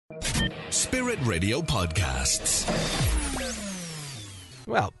Spirit Radio Podcasts.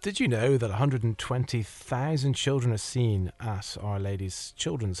 Well, did you know that 120,000 children are seen at Our Lady's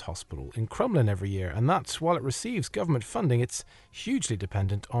Children's Hospital in Crumlin every year? And that's, while it receives government funding, it's hugely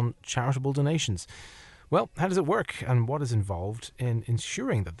dependent on charitable donations. Well, how does it work, and what is involved in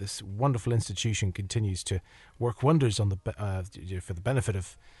ensuring that this wonderful institution continues to work wonders on for the benefit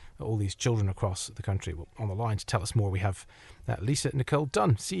of all these children across the country? Well, on the line to tell us more, we have Lisa-Nicole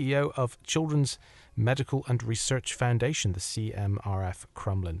Dunne, CEO of Children's Medical and Research Foundation, the CMRF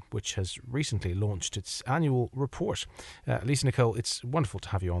Crumlin, which has recently launched its annual report. Lisa-Nicole, it's wonderful to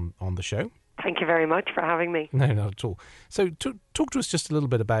have you on the show. Thank you very much for having me. No, not at all. So talk to us just a little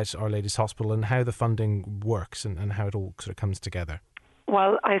bit about Our Lady's Hospital and how the funding works and how it all sort of comes together.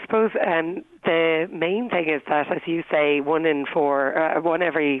 Well, I suppose the main thing is that, as you say, one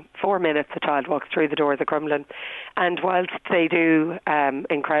every 4 minutes a child walks through the doors of Crumlin. And whilst they do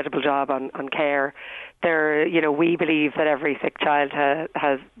incredible job on care, we believe that every sick child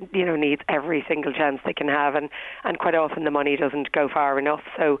has needs every single chance they can have, and quite often the money doesn't go far enough.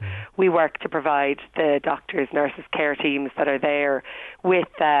 So we work to provide the doctors, nurses, care teams that are there with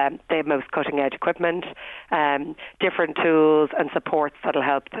the most cutting edge equipment, different tools and supports that'll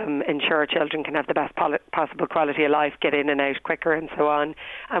help them ensure children can have the best possible quality of life, get in and out quicker, and so on.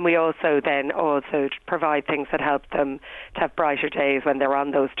 And we also provide things that help them to have brighter days when they're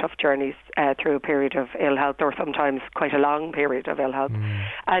on those tough journeys through a period of ill health, or sometimes quite a long period of ill health.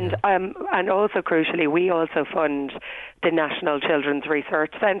 And also crucially, we also fund the National Children's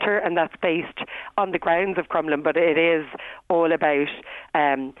Research Centre, and that's based on the grounds of Crumlin, but it is all about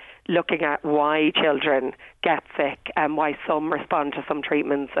looking at why children get sick and why some respond to some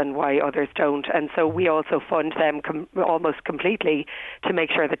treatments and why others don't. And so we also fund them almost completely to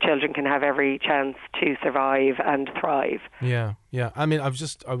make sure that children can have every chance to survive and thrive. Yeah. I mean, I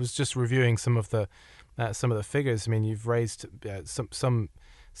was just reviewing some of the figures. I mean, you've raised some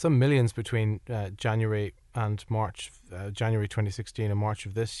millions between January and March, January 2016 and March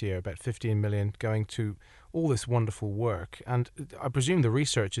of this year, about 15 million going to all this wonderful work. And I presume the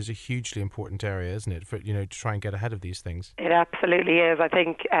research is a hugely important area, isn't it, for to try and get ahead of these things? It absolutely is. I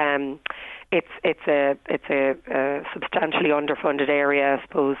think it's a substantially underfunded area. I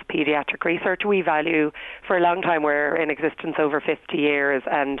suppose paediatric research we value. For a long time, we're in existence over 50 years,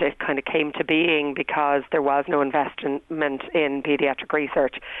 and it kind of came to being because there was no investment in paediatric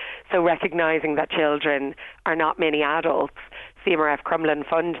research. So recognising that children are not many adults, CMRF Crumlin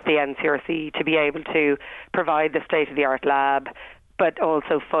fund the NCRC to be able to provide the state-of-the-art lab, but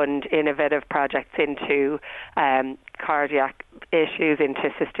also fund innovative projects into cardiac issues, into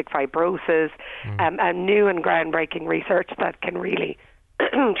cystic fibrosis, and new and groundbreaking research that can really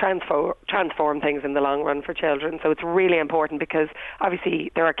transform things in the long run for children. So it's really important because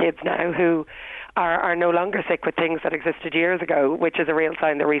obviously there are kids now who are no longer sick with things that existed years ago, which is a real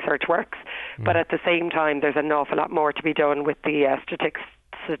sign the research works. But at the same time, there's an awful lot more to be done with the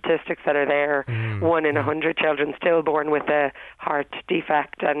statistics that are there. 1 in 100 children still born with a heart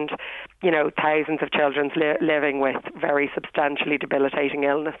defect, and thousands of children living with very substantially debilitating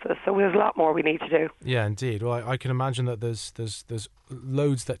illnesses. So there's a lot more we need to do. Yeah, indeed. Well, I can imagine that there's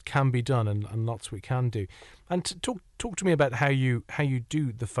loads that can be done and lots we can do. And talk to me about how you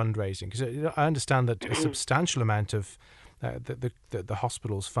do the fundraising, because I understand that a substantial amount of the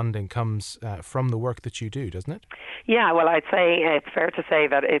hospital's funding comes from the work that you do, doesn't it? Yeah, well, I'd say it's fair to say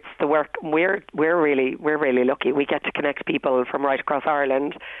that it's the work. We're really lucky. We get to connect people from right across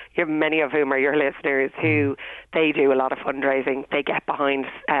Ireland, many of whom are your listeners, who they do a lot of fundraising. They get behind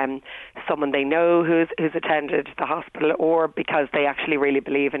someone they know who's attended the hospital, or because they actually really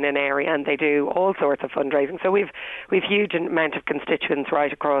believe in an area, and they do all sorts of fundraising. So we've huge amount of constituents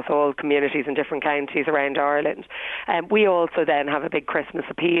right across all communities in different counties around Ireland. We also then have a big Christmas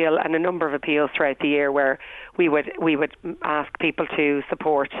appeal and a number of appeals throughout the year where we would ask people to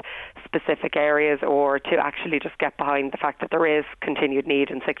support specific areas, or to actually just get behind the fact that there is continued need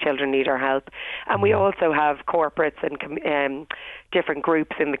and sick children need our help. And we also have corporates and different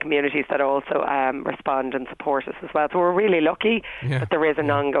groups in the communities that also respond and support us as well. So we're really lucky, but there is an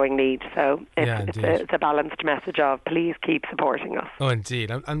ongoing need. So it's a balanced message of please keep supporting us. Oh,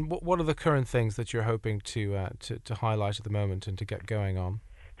 indeed. And what are the current things that you're hoping to highlight at the moment and to get going on?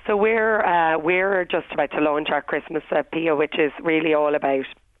 So we're just about to launch our Christmas appeal, which is really all about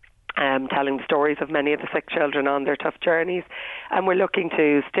telling the stories of many of the sick children on their tough journeys. And we're looking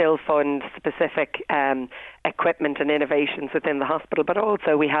to still fund specific equipment and innovations within the hospital, but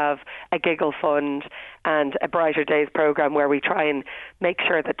also we have a Giggle Fund and a Brighter Days programme where we try and make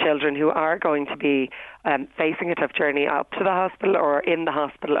sure that children who are going to be facing a tough journey up to the hospital or in the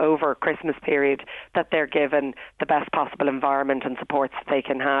hospital over Christmas period, that they're given the best possible environment and supports that they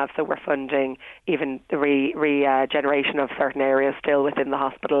can have. So we're funding even the regeneration of certain areas still within the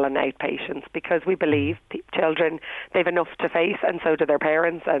hospital and outpatients, because we believe children, they've enough to face, and so do their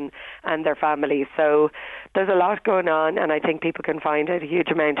parents and their families. So there's a lot going on, and I think people can find out a huge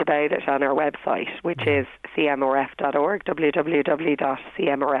amount about it on our website, which is cmrf.org, www.cmrf.org.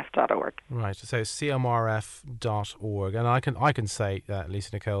 Right, so cmrf.org. And I can say,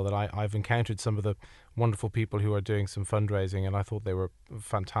 Lisa-Nicole, that I've encountered some of the wonderful people who are doing some fundraising, and I thought they were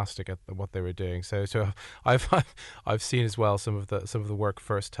fantastic at what they were doing. So I've seen as well some of the work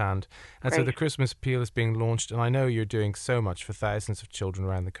firsthand. And Great. So the Christmas appeal is being launched, and I know you're doing so much for thousands of children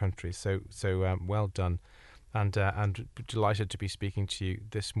around the country. So well done. And delighted to be speaking to you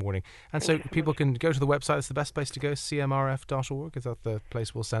this morning. And so people can go to the website. It's the best place to go, cmrf.org. Is that the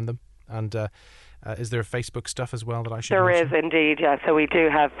place we'll send them? And is there Facebook stuff as well that I should mention? There is indeed, yeah. So we do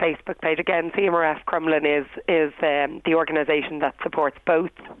have Facebook page. Again, CMRF Crumlin is the organisation that supports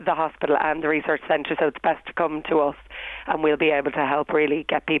both the hospital and the research centre, so it's best to come to us and we'll be able to help really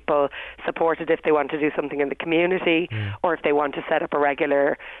get people supported if they want to do something in the community or if they want to set up a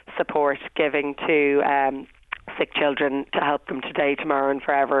regular support giving to sick children to help them today, tomorrow and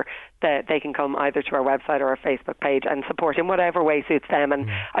forever. That they can come either to our website or our Facebook page and support in whatever way suits them.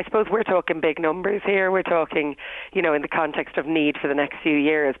 And I suppose we're talking big numbers here. We're talking, in the context of need for the next few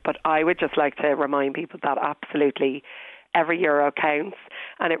years. But I would just like to remind people that absolutely every euro counts,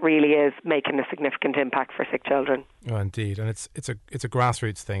 and it really is making a significant impact for sick children. Oh, indeed, and it's a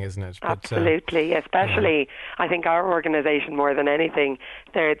grassroots thing, isn't it? Absolutely, especially I think our organisation more than anything,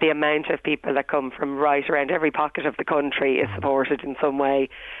 the amount of people that come from right around every pocket of the country is supported in some way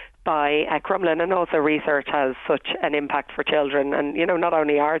by Crumlin, and also research has such an impact for children, and not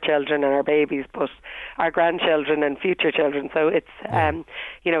only our children and our babies, but our grandchildren and future children. So it's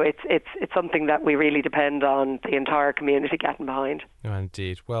it's something that we really depend on the entire community getting behind. Oh,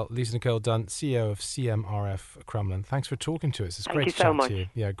 indeed. Well, Lisa-Nicole Dunne, CEO of CMRF Crumlin, thanks for talking to us. It's great to chat to you.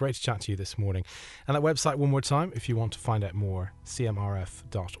 Yeah, great to chat to you this morning. And that website one more time, if you want to find out more,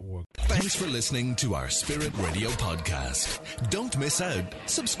 cmrf.org. Thanks for listening to our Spirit Radio podcast. Don't miss out.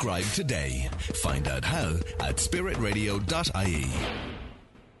 Subscribe today. Find out how at spiritradio.ie.